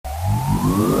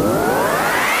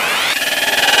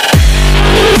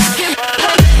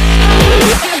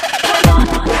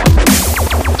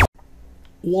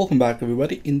Welcome back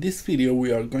everybody. In this video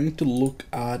we are going to look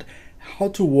at how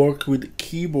to work with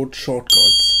keyboard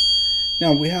shortcuts.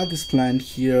 Now we have this plan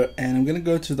here and I'm going to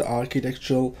go to the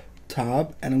architectural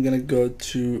tab and I'm going to go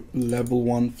to level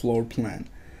 1 floor plan.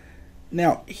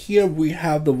 Now here we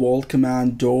have the wall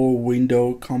command, door,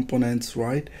 window, components,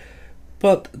 right?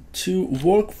 But to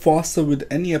work faster with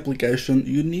any application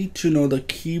you need to know the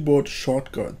keyboard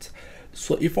shortcuts.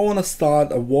 So if I want to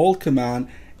start a wall command,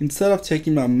 instead of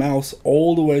taking my mouse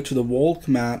all the way to the wall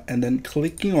command and then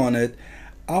clicking on it,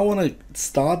 I want to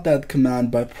start that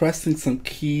command by pressing some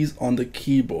keys on the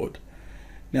keyboard.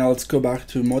 Now let's go back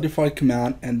to modify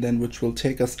command, and then which will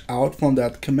take us out from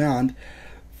that command.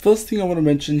 First thing I want to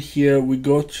mention here, we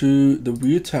go to the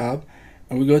view tab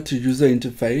and we go to user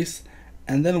interface,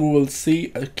 and then we will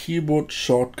see a keyboard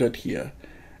shortcut here.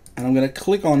 And I'm going to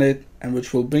click on it, and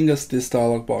which will bring us this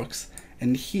dialog box.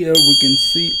 And here we can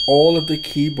see all of the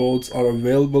keyboards are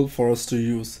available for us to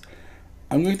use.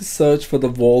 I'm going to search for the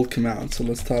wall command. So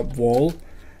let's type wall.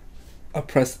 I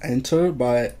press enter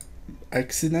by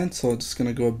accident, so I'm just going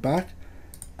to go back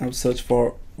and search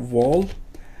for wall.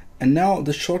 And now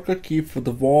the shortcut key for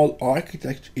the wall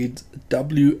architecture is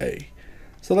WA.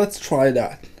 So let's try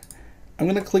that. I'm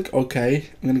going to click OK.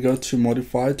 I'm going to go to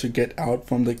modify to get out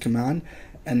from the command.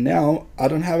 And now I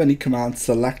don't have any commands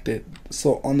selected.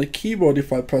 So on the keyboard,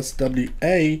 if I press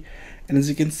WA, and as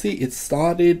you can see, it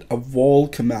started a wall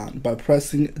command by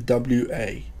pressing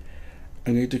WA.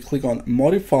 I'm going to click on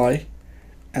modify,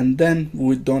 and then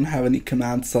we don't have any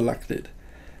commands selected.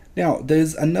 Now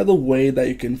there's another way that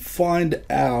you can find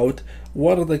out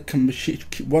what are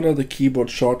the keyboard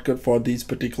shortcut for these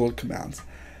particular commands.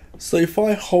 So if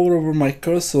I hover over my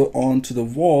cursor onto the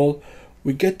wall,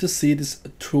 we get to see this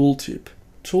tooltip.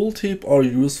 Tooltip are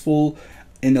useful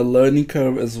in a learning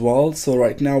curve as well. So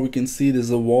right now we can see there's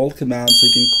a wall command, so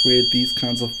you can create these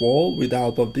kinds of wall with the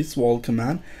help of this wall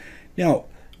command. Now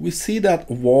we see that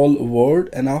wall word,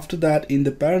 and after that in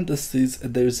the parentheses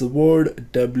there's a word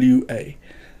WA.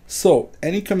 So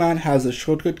any command has a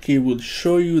shortcut key, will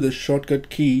show you the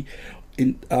shortcut key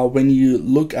in when you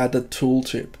look at the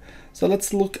tooltip. So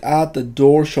let's look at the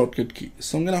door shortcut key.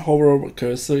 So I'm going to hover over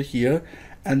cursor here,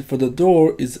 and for the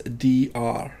door is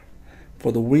DR.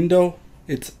 For the window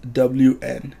it's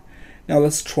WN. Now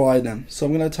let's try them. So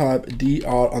I'm going to type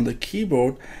DR on the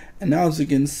keyboard, and now as you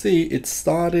can see it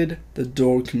started the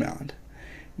door command.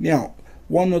 Now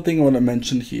one more thing I want to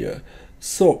mention here.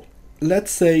 So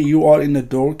let's say you are in the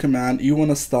door command, you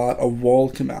want to start a wall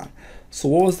command. So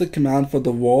what was the command for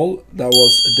the wall? That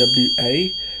was WA.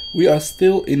 We are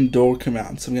still in door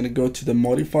command, so I'm going to go to the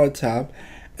modify tab,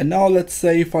 and now let's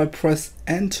say if I press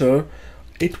enter,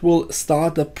 it will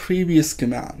start the previous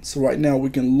command. So right now we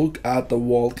can look at the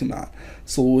wall command.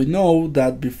 So we know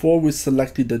that before we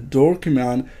selected the door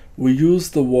command, we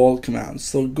used the wall command.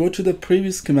 So go to the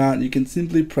previous command, you can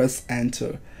simply press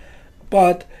enter.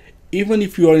 But even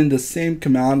if you are in the same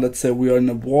command, let's say we are in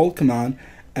a wall command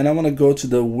and I want to go to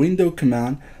the window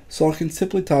command, so I can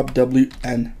simply type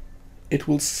WN. It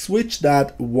will switch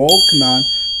that wall command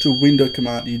to window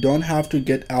command. You don't have to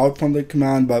get out from the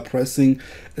command by pressing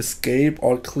escape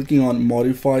or clicking on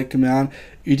modify command.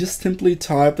 You just simply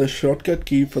type the shortcut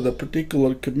key for the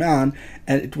particular command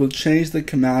and it will change the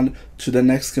command to the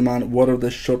next command, whatever the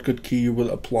shortcut key you will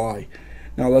apply.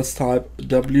 Now let's type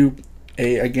WA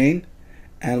again,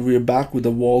 and we're back with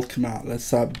the wall command. Let's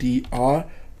type DR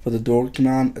for the door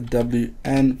command,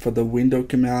 WN for the window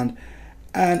command.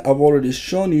 And I've already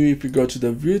shown you, if you go to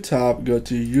the view tab, go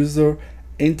to user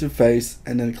interface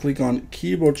and then click on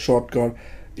keyboard shortcut.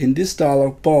 In this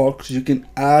dialog box you can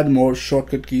add more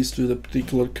shortcut keys to the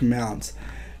particular commands.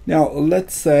 Now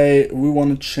let's say we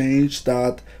want to change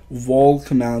that wall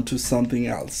command to something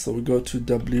else. So we go to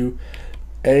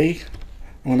WA. I'm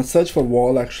going to search for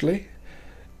wall actually,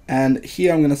 and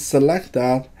here I'm going to select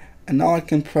that, and now I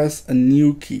can press a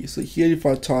new key. So here if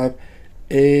I type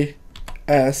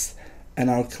AS and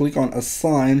I'll click on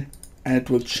assign, and it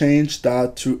will change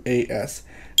that to AS.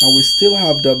 Now we still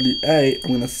have WA. I'm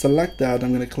going to select that,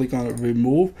 I'm going to click on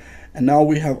remove, and now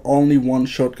we have only one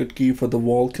shortcut key for the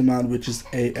wall command, which is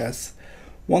AS.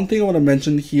 One thing I want to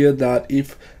mention here, that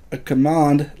if a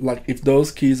command, like if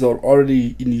those keys are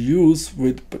already in use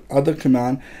with other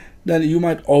command, then you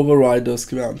might override those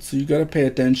commands. So you got to pay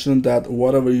attention that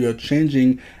whatever you are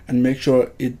changing, and make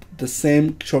sure the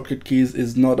same shortcut keys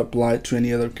is not applied to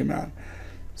any other command.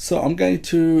 So I'm going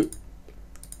to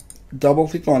double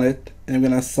click on it, and I'm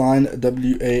going to assign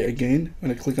WA again. I'm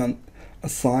going to click on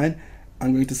assign,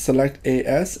 I'm going to select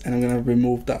AS and I'm going to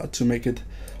remove that to make it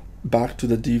back to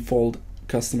the default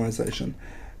customization.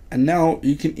 And now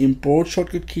you can import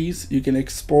shortcut keys, you can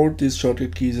export these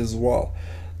shortcut keys as well.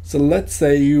 So let's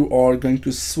say you are going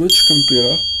to switch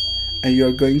computer and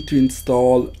you're going to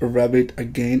install Revit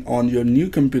again on your new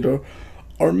computer,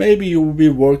 or maybe you will be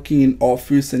working in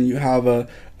Office and you have a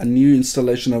new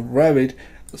installation of Revit.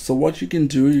 So what you can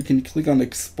do, you can click on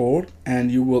export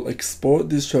and you will export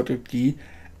this shortcut key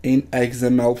in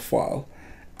XML file,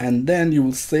 and then you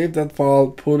will save that file,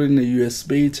 put it in a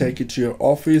USB, take it to your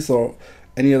office or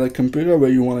any other computer where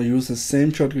you want to use the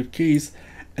same shortcut keys,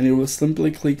 and you will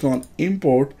simply click on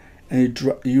import and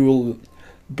you will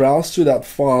browse to that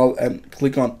file and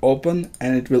click on open,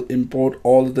 and it will import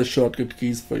all of the shortcut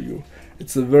keys for you.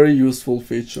 It's a very useful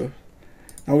feature.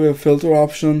 Now we have filter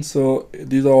options. So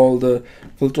these are all the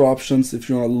filter options. If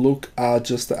you want to look at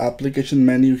just the application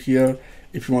menu here,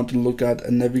 if you want to look at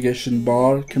a navigation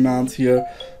bar commands here,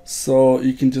 so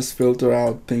you can just filter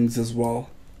out things as well.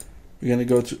 We're going to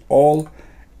go to all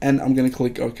and I'm going to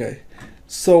click OK.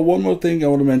 So one more thing I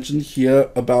want to mention here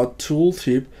about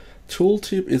tooltip.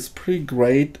 Tooltip is pretty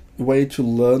great way to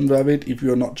learn Revit if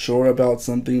you're not sure about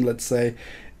something. Let's say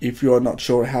if you are not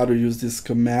sure how to use this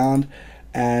command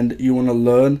and you want to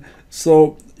learn,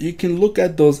 so you can look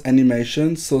at those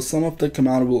animations. So some of the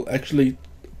command will actually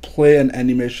play an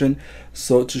animation,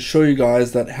 so to show you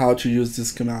guys that how to use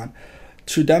this command.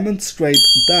 To demonstrate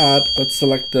that, let's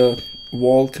select the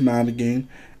wall command again,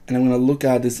 and I'm going to look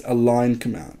at this align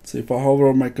command. So if I hover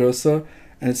over my cursor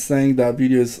and it's saying that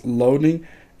video is loading,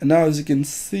 and now as you can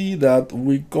see that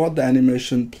we got the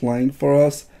animation playing for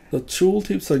us. The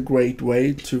tooltips are a great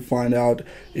way to find out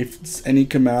if it's any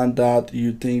command that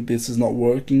you think this is not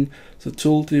working. So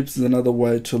tooltips is another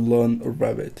way to learn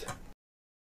Revit.